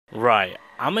Right,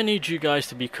 I'm gonna need you guys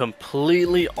to be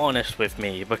completely honest with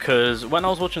me, because when I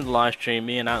was watching the live stream,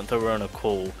 me and Antho were on a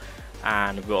call,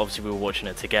 and we were watching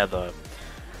it together.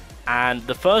 And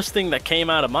the first thing that came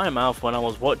out of my mouth when I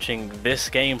was watching this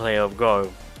gameplay of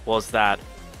Go was that,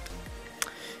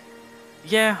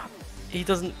 yeah, he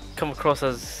doesn't come across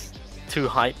as too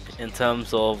hype in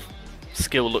terms of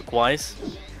skill look wise.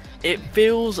 It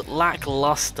feels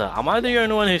lackluster. Am I the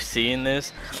only one who's seeing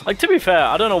this? Like, to be fair,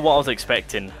 I don't know what I was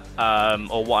expecting,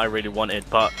 or what I really wanted,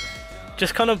 but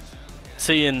just kind of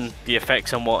seeing the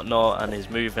effects and whatnot and his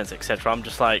movements, etc. I'm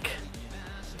just like,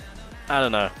 I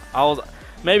don't know.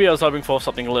 Maybe I was hoping for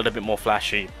something a little bit more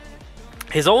flashy.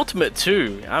 His ultimate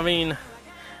too. I mean,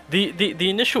 the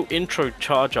initial intro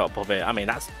charge up of it, I mean,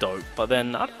 that's dope. But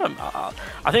then I don't know.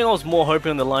 I think I was more hoping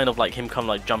on the line of like him kind of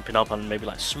like jumping up and maybe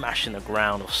like smashing the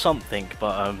ground or something.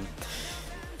 But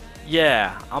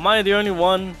yeah, am I the only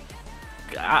one?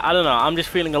 I don't know. I'm just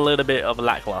feeling a little bit of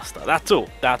lackluster. That's all.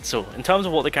 That's all. In terms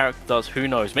of what the character does, who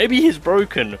knows? Maybe he's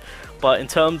broken. But in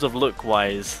terms of look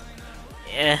wise,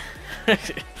 yeah.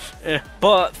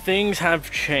 But things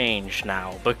have changed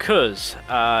now, because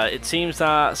it seems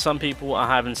that some people are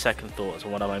having second thoughts.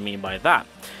 And what do I mean by that?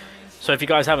 So if you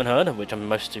guys haven't heard, which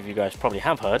most of you guys probably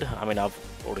have heard, I mean, I've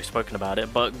already spoken about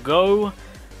it, but Go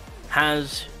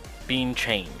has been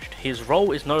changed. His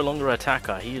role is no longer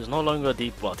attacker. He is no longer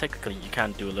well, technically you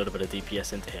can do a little bit of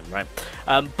DPS into him, right?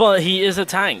 But he is a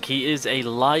tank. He is a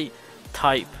light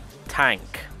type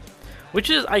tank, which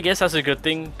is, I guess, that's a good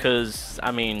thing, because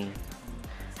I mean,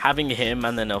 having him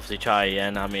and then obviously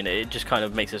Cheyenne, I mean, it just kind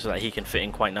of makes it so that he can fit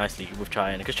in quite nicely with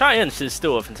Cheyenne, because Cheyenne is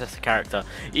still a fantastic character,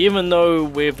 even though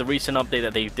with the recent update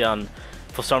that they've done,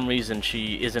 for some reason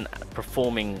she isn't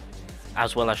performing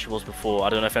as well as she was before. I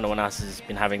don't know if anyone else has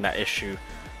been having that issue,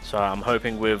 so I'm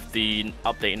hoping with the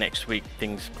update next week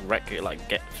things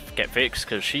get fixed,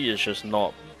 because she is just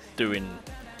not doing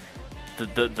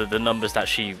the numbers that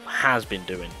she has been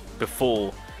doing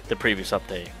before the previous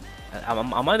update.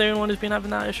 Am I the only one who's been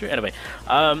having that issue? Anyway,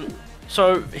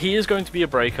 so he is going to be a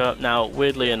breaker. Now,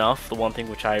 weirdly enough, the one thing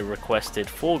which I requested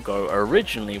for Go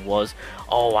originally was,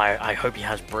 oh, I hope he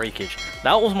has breakage.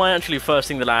 That was my first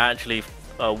thing that I actually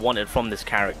wanted from this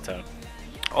character.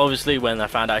 Obviously, when I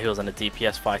found out he was a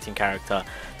DPS fighting character,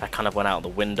 that kind of went out the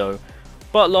window.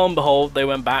 But lo and behold, they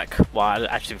went back. Well,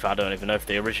 actually, I don't even know if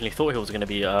they originally thought he was going to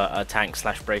be a tank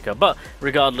slash breaker. But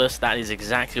regardless, that is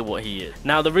exactly what he is.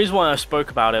 Now, the reason why I spoke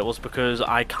about it was because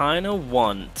I kind of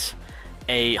want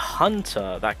a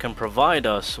hunter that can provide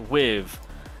us with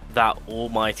that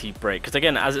almighty break. Because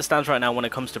again, as it stands right now, when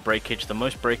it comes to breakage, the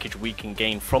most breakage we can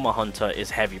gain from a hunter is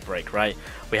heavy break, right?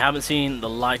 We haven't seen the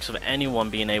likes of anyone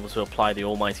being able to apply the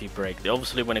almighty break.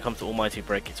 Obviously, when it comes to almighty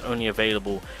break, it's only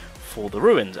available for the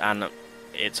ruins, and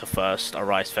it's a first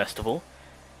Arise festival,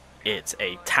 it's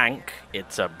a tank,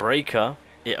 it's a breaker,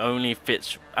 it only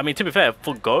fits. I mean, to be fair,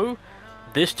 for Go,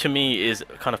 this to me is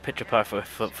kind of picture perfect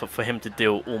for him to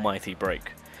deal almighty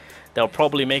break. They'll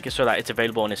probably make it so that it's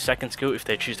available on his second skill if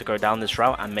they choose to go down this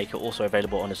route, and make it also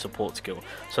available on his support skill.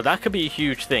 So that could be a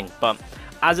huge thing, but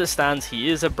as it stands, he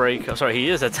is a breaker, sorry, he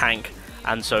is a tank,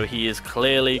 and so he is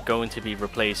clearly going to be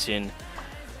replacing,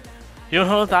 you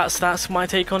know, that's my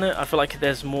take on it. I feel like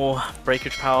there's more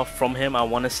breakage power from him, I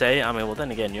want to say. I mean, well,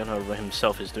 then again, you know,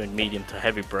 himself is doing medium to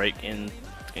heavy break and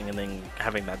then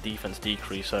having that defense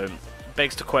decrease, so it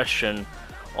begs the question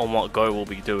on what Go will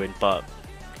be doing. But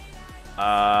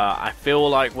I feel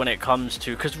like when it comes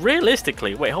to, because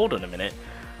realistically, wait, hold on a minute,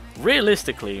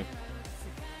 realistically,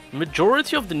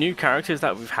 majority of the new characters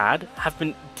that we've had have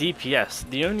been DPS.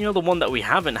 The only other one that we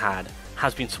haven't had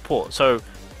has been support. So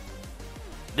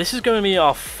this is going to be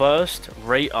our first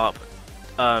rate up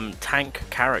tank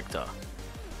character.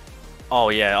 Oh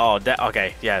yeah,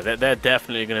 okay, yeah, they're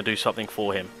definitely going to do something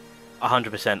for him,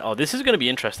 100%. Oh, this is going to be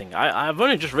interesting. I've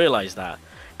only just realized that,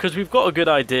 because we've got a good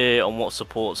idea on what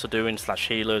supports are doing slash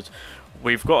healers.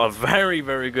 We've got a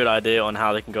very good idea on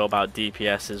how they can go about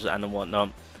DPSs and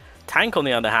whatnot. Tank, on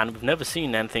the other hand, we've never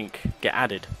seen anything get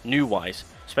added new wise,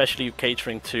 especially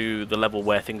catering to the level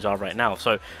where things are right now.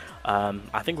 So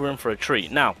I think we're in for a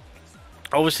treat. Now,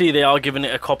 obviously they are giving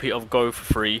it a copy of Go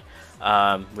for free,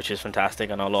 which is fantastic.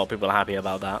 I know a lot of people are happy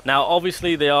about that. Now,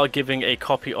 obviously they are giving a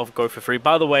copy of Go for free.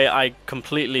 By the way, I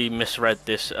completely misread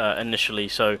this initially.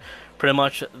 So pretty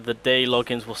much the day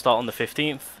logins will start on the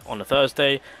 15th, on a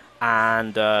Thursday,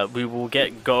 and we will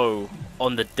get Go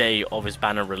on the day of his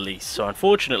banner release. So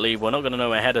unfortunately, we're not going to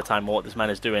know ahead of time what this man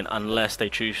is doing unless they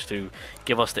choose to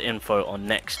give us the info on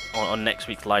next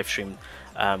week's live stream.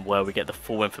 where we get the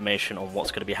full information on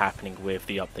what's going to be happening with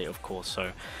the update, of course.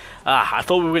 So I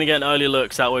thought we were going to get an early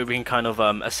look, so that way we can kind of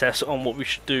assess on what we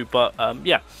should do. But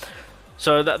yeah,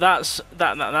 so that's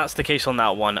the case on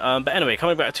that one. But anyway,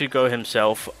 coming back to Go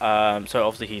himself, so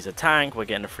obviously he's a tank. We're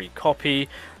getting a free copy.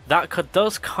 That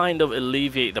does kind of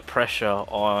alleviate the pressure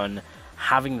on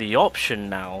having the option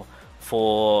now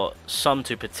for some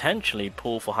to potentially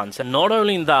pull for Hansen. Not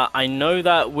only that, I know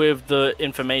that with the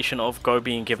information of Go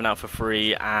being given out for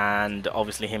free and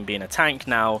obviously him being a tank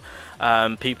now,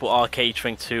 people are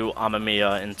catering to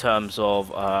Amamiya in terms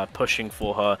of pushing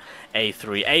for her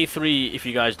A3. A3, if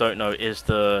you guys don't know, is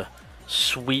the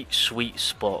sweet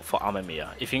spot for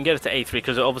Amamiya. If you can get it to A3,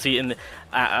 because obviously in the,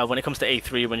 when it comes to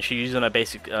A3, when she's using a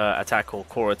basic attack or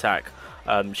core attack,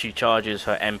 she charges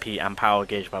her MP and power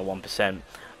gauge by 1%.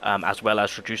 As well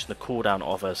as reducing the cooldown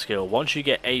of her skill. Once you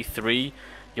get A3,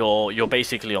 you're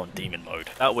basically on demon mode.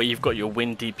 That way you've got your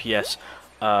win DPS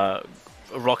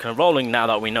rock and rolling, now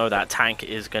that we know that tank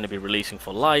is going to be releasing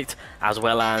for light, as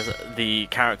well as the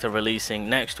character releasing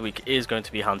next week is going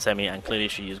to be Hansemi, and clearly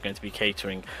she is going to be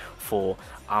catering for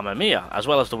Amamiya, as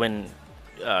well as the win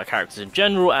characters in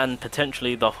general, and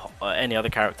potentially the any other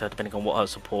character depending on what her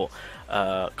support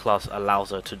class allows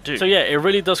her to do. So yeah, it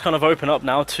really does kind of open up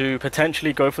now to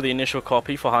potentially go for the initial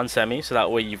copy for Hansemi, so that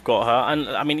way you've got her. And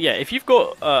I mean, yeah, if you've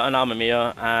got an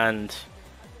Amamiya, and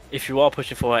if you are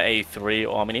pushing for her A3,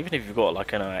 or I mean even if you've got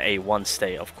like an A1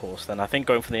 state, of course, then I think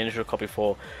going for the initial copy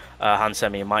for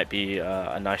Hansemi might be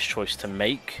a nice choice to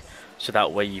make. So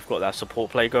that way you've got that support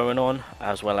play going on,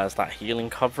 as well as that healing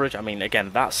coverage. I mean,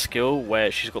 again, that skill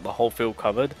where she's got the whole field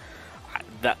covered,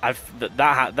 as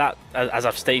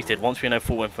I've stated, once we know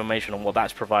full information on what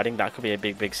that's providing, that could be a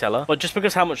big seller. But just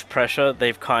because how much pressure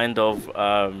they've kind of,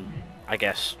 I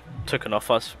guess, taken off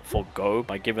us for Go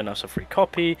by giving us a free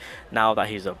copy, now that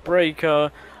he's a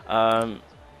breaker,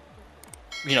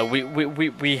 you know,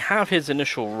 we have his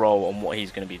initial role on what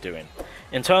he's going to be doing.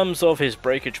 In terms of his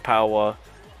breakage power,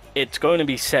 it's going to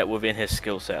be set within his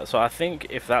skill set. So I think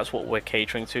if that's what we're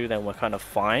catering to, then we're kind of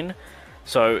fine.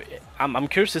 So I'm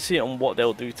curious to see on what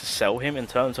they'll do to sell him in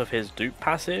terms of his dupe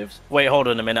passives. Wait, hold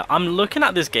on a minute. I'm looking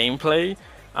at this gameplay.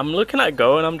 I'm looking at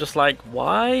Go and I'm just like,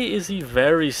 why is he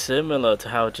very similar to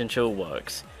how Jinchul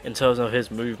works in terms of his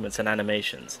movements and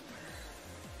animations?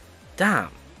 Damn.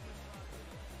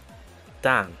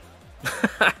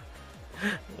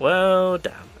 Well,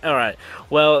 damn. Alright,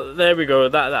 well, there we go.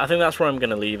 I think that's where I'm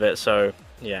going to leave it. So,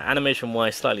 yeah,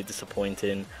 animation-wise, slightly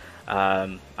disappointing.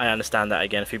 I understand that,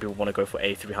 again, a few people want to go for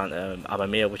A3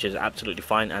 Amamiya, which is absolutely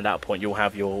fine. At that point, you'll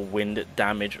have your wind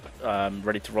damage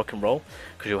ready to rock and roll,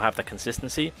 because you'll have the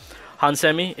consistency.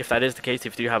 Hansemi, if that is the case,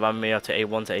 if you do have Amamiya to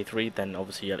A1 to A3, then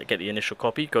obviously you get the initial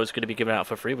copy. Go's going to be given out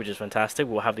for free, which is fantastic.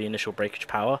 We'll have the initial breakage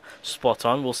power spot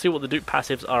on. We'll see what the dupe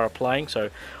passives are applying,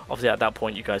 so obviously at that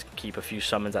point you guys can keep a few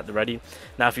summons at the ready.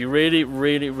 Now if you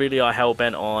really are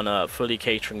hell-bent on fully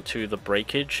catering to the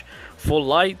breakage for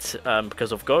light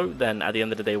because of Go, then at the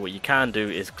end of the day what you can do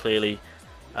is clearly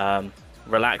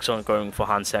relax on going for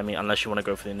Hansemi, unless you want to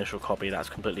go for the initial copy. That's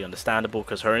completely understandable,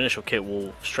 because her initial kit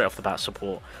will straight off the bat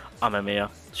support Amamiya.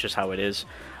 It's just how it is.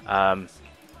 And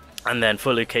then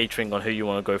fully catering on who you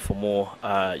want to go for more,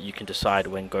 you can decide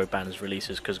when Go banners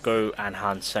releases, because Go and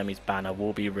Hansemi's banner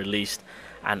will be released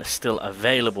and still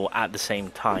available at the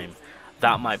same time.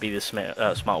 That might be the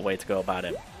smart way to go about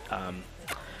it.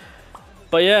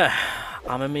 But yeah,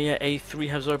 Amamiya A3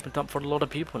 has opened up for a lot of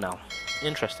people now.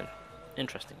 Interesting,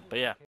 but yeah.